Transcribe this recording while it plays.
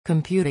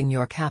Computing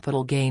your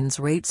capital gains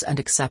rates and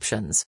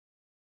exceptions.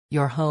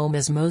 Your home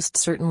is most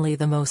certainly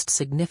the most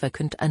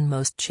significant and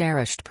most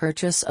cherished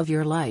purchase of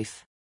your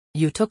life.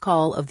 You took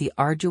all of the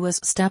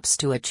arduous steps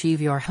to achieve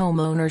your home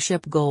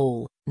ownership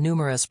goal,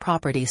 numerous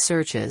property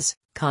searches,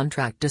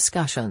 contract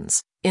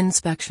discussions,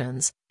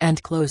 inspections,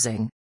 and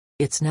closing.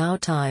 It's now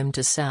time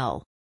to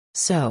sell.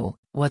 So,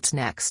 what's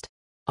next?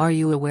 Are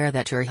you aware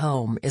that your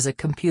home is a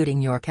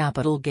computing your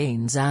capital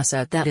gains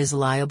asset that is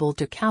liable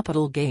to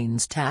capital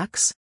gains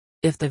tax?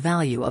 If the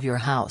value of your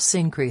house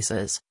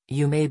increases,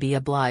 you may be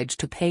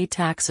obliged to pay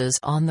taxes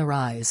on the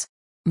rise.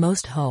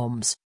 Most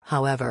homes,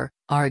 however,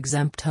 are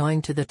exempt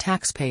owing to the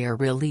Taxpayer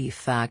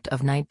Relief Act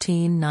of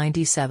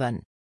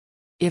 1997.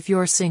 If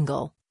you're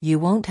single, you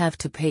won't have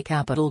to pay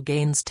capital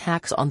gains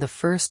tax on the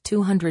first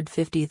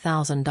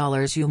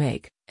 $250,000 you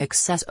make,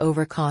 excess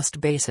over cost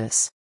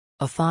basis.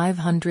 A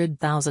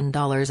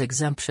 $500,000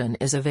 exemption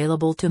is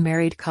available to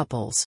married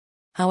couples.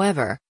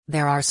 However,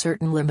 there are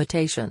certain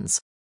limitations.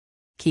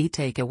 Key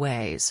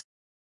takeaways.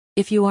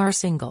 If you are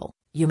single,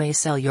 you may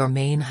sell your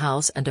main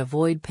house and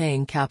avoid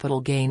paying capital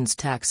gains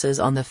taxes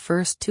on the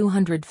first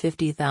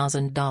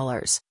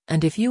 $250,000,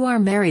 and if you are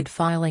married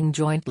filing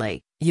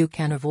jointly, you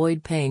can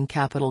avoid paying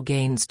capital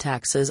gains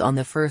taxes on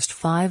the first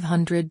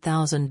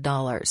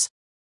 $500,000.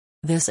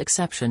 This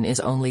exception is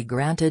only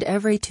granted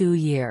every 2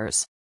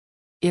 years.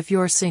 If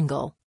you're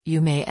single,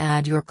 you may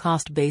add your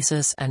cost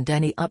basis and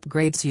any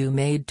upgrades you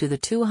made to the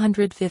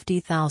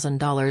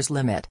 $250,000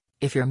 limit.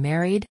 If you're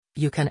married,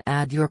 you can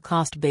add your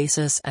cost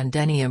basis and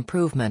any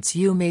improvements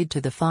you made to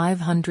the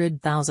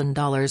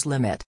 $500,000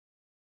 limit.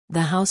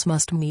 The house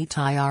must meet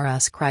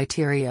IRS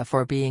criteria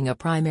for being a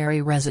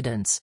primary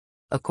residence.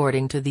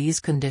 According to these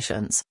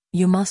conditions,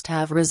 you must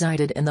have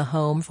resided in the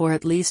home for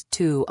at least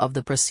 2 of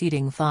the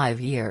preceding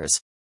 5 years.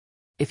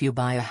 If you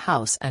buy a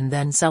house and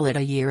then sell it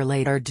a year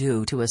later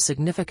due to a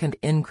significant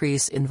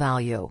increase in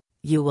value,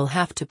 you will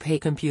have to pay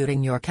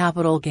computing your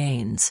capital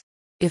gains.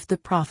 If the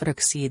profit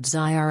exceeds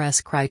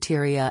IRS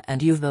criteria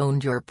and you've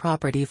owned your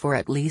property for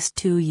at least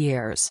 2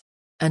 years,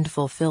 and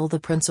fulfill the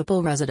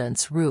principal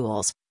residence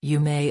rules, you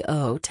may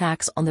owe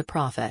tax on the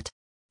profit.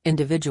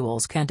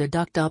 Individuals can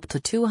deduct up to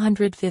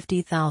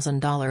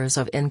 $250,000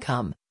 of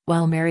income,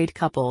 while married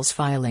couples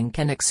filing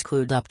can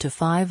exclude up to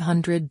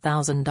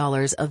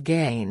 $500,000 of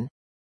gain.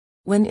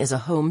 When is a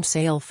home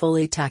sale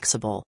fully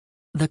taxable?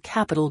 The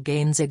capital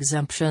gains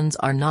exemptions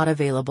are not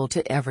available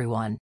to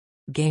everyone.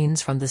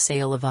 Gains from the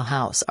sale of a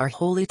house are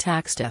wholly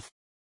taxed if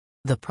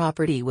the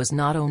property was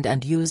not owned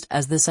and used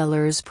as the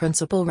seller's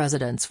principal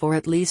residence for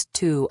at least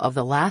 2 of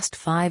the last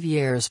 5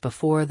 years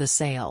before the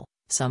sale.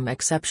 Some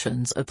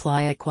exceptions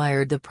apply.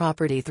 Acquired the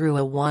property through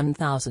a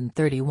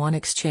 1031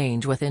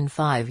 exchange within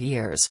 5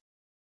 years.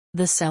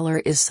 The seller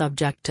is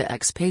subject to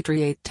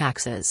expatriate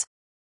taxes.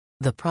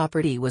 The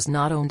property was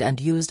not owned and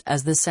used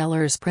as the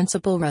seller's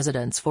principal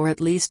residence for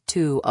at least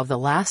 2 of the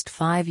last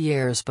 5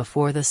 years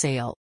before the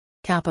sale.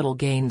 Capital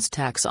gains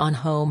tax on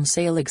home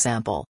sale.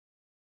 Example.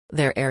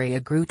 Their area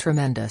grew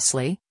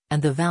tremendously,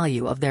 and the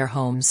value of their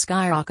home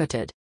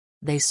skyrocketed.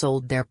 They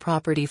sold their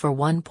property for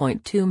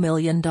 $1.2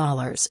 million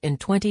in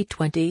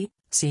 2020,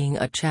 seeing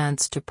a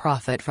chance to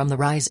profit from the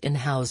rise in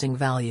housing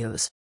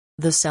values.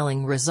 The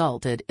selling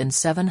resulted in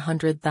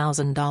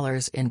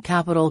 $700,000 in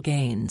capital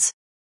gains.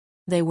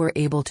 They were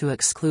able to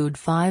exclude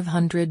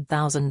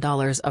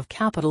 $500,000 of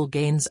capital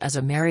gains as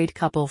a married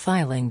couple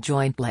filing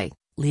jointly,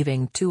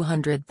 leaving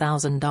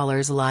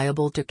 $200,000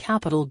 liable to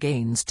capital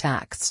gains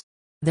tax.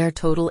 Their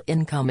total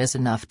income is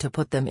enough to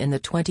put them in the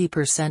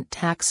 20%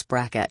 tax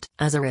bracket.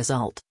 As a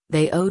result,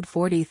 they owed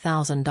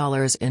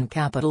 $40,000 in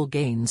capital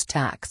gains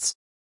tax.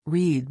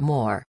 Read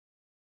more.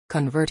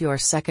 Convert your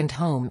second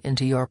home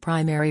into your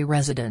primary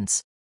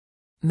residence.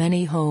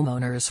 Many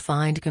homeowners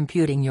find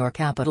computing your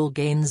capital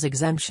gains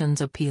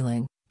exemptions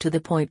appealing, to the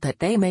point that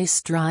they may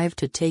strive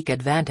to take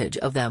advantage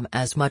of them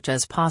as much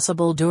as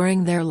possible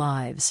during their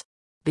lives.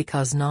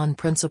 Because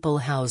non-principal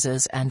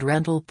houses and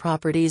rental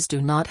properties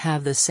do not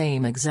have the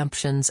same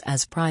exemptions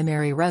as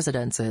primary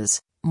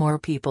residences, more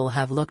people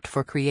have looked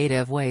for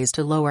creative ways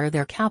to lower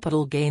their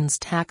capital gains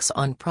tax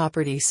on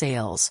property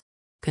sales.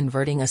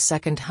 Converting a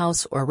second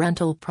house or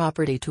rental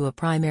property to a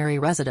primary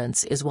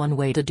residence is one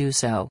way to do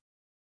so.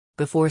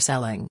 Before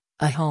selling,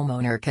 a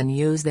homeowner can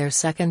use their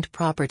second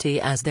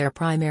property as their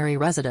primary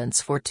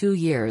residence for 2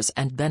 years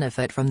and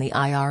benefit from the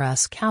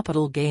IRS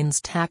capital gains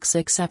tax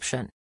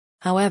exception.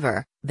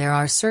 However, there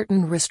are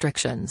certain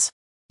restrictions.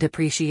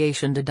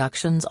 Depreciation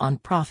deductions on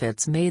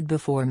profits made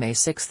before May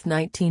 6,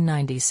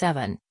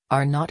 1997,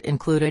 are not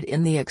included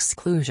in the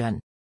exclusion.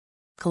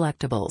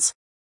 Collectibles.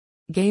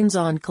 Gains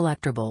on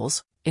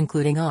collectibles,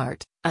 including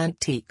art,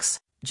 antiques,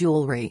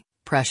 jewelry,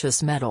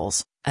 precious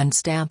metals, and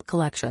stamp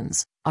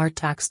collections, are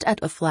taxed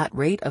at a flat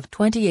rate of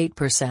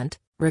 28%,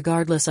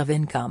 regardless of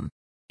income.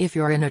 If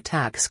you're in a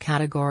tax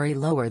category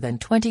lower than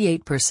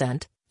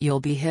 28%,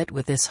 you'll be hit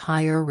with this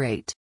higher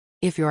rate.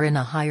 If you're in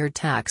a higher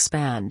tax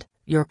band,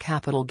 your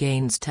capital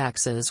gains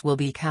taxes will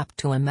be capped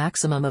to a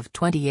maximum of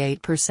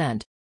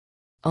 28%.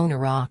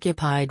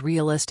 Owner-occupied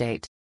real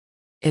estate.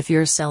 If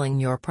you're selling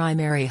your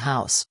primary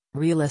house,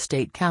 real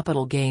estate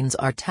capital gains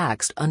are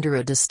taxed under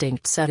a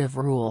distinct set of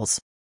rules.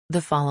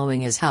 The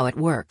following is how it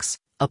works.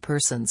 A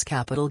person's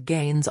capital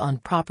gains on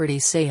property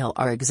sale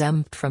are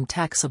exempt from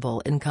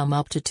taxable income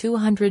up to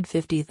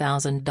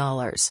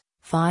 $250,000,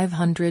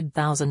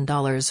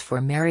 $500,000 for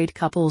married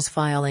couples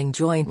filing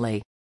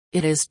jointly.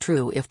 It is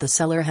true if the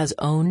seller has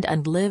owned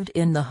and lived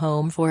in the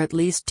home for at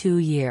least 2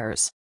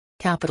 years.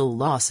 Capital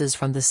losses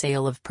from the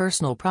sale of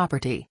personal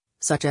property,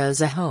 such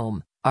as a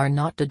home, are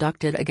not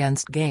deducted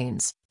against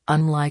gains,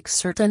 unlike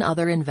certain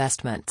other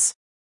investments.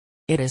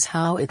 It is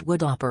how it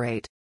would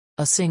operate.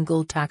 A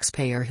single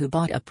taxpayer who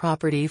bought a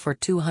property for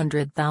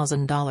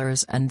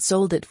 $200,000 and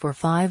sold it for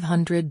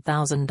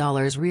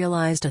 $500,000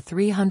 realized a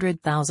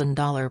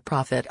 $300,000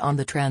 profit on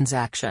the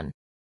transaction.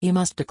 He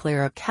must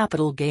declare a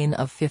capital gain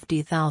of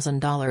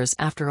 $50,000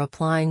 after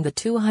applying the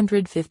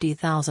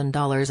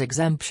 $250,000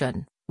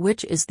 exemption,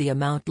 which is the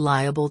amount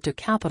liable to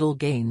capital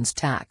gains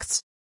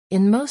tax.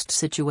 In most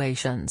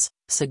situations,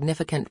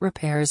 significant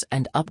repairs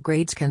and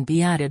upgrades can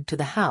be added to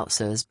the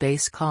house's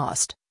base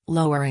cost,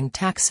 lowering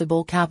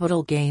taxable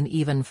capital gain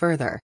even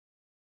further.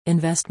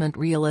 Investment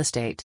real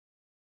estate.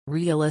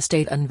 Real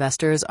estate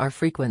investors are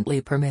frequently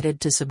permitted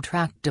to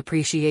subtract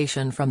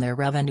depreciation from their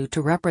revenue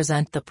to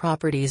represent the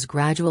property's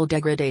gradual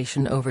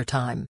degradation over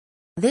time.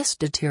 This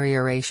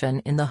deterioration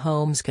in the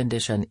home's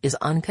condition is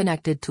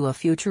unconnected to a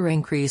future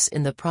increase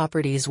in the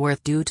property's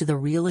worth due to the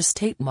real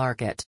estate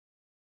market.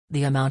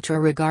 The amount you're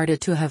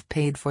regarded to have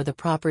paid for the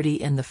property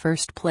in the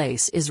first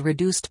place is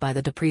reduced by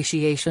the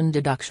depreciation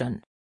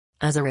deduction.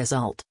 As a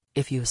result,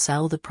 if you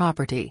sell the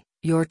property,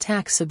 your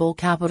taxable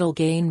capital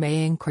gain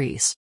may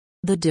increase.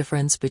 The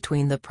difference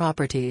between the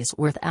property's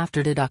worth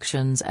after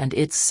deductions and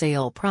its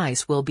sale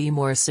price will be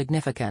more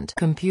significant.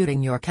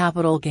 Computing your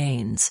capital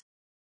gains.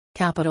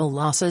 Capital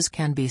losses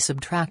can be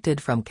subtracted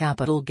from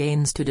capital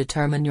gains to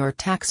determine your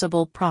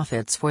taxable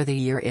profits for the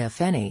year if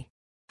any.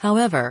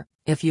 However,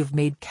 if you've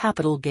made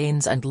capital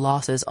gains and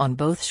losses on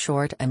both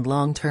short and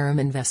long-term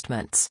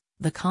investments,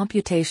 the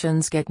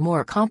computations get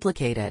more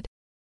complicated.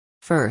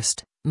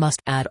 First,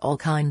 must add all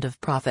kind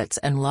of profits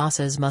and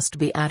losses must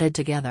be added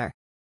together.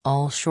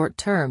 All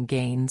short-term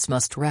gains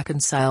must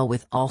reconcile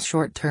with all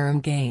short-term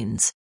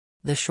gains.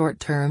 The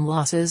short-term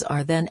losses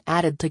are then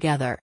added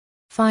together.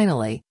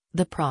 Finally,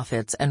 the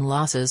profits and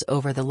losses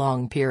over the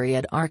long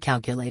period are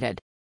calculated.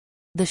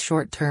 The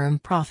short-term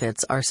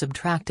profits are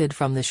subtracted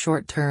from the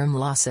short-term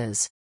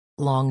losses.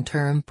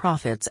 Long-term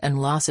profits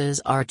and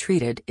losses are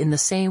treated in the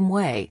same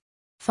way.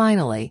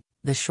 Finally,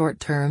 the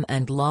short-term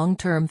and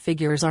long-term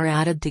figures are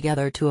added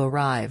together to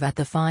arrive at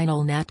the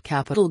final net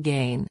capital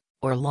gain,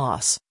 or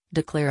loss,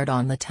 declared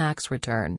on the tax return.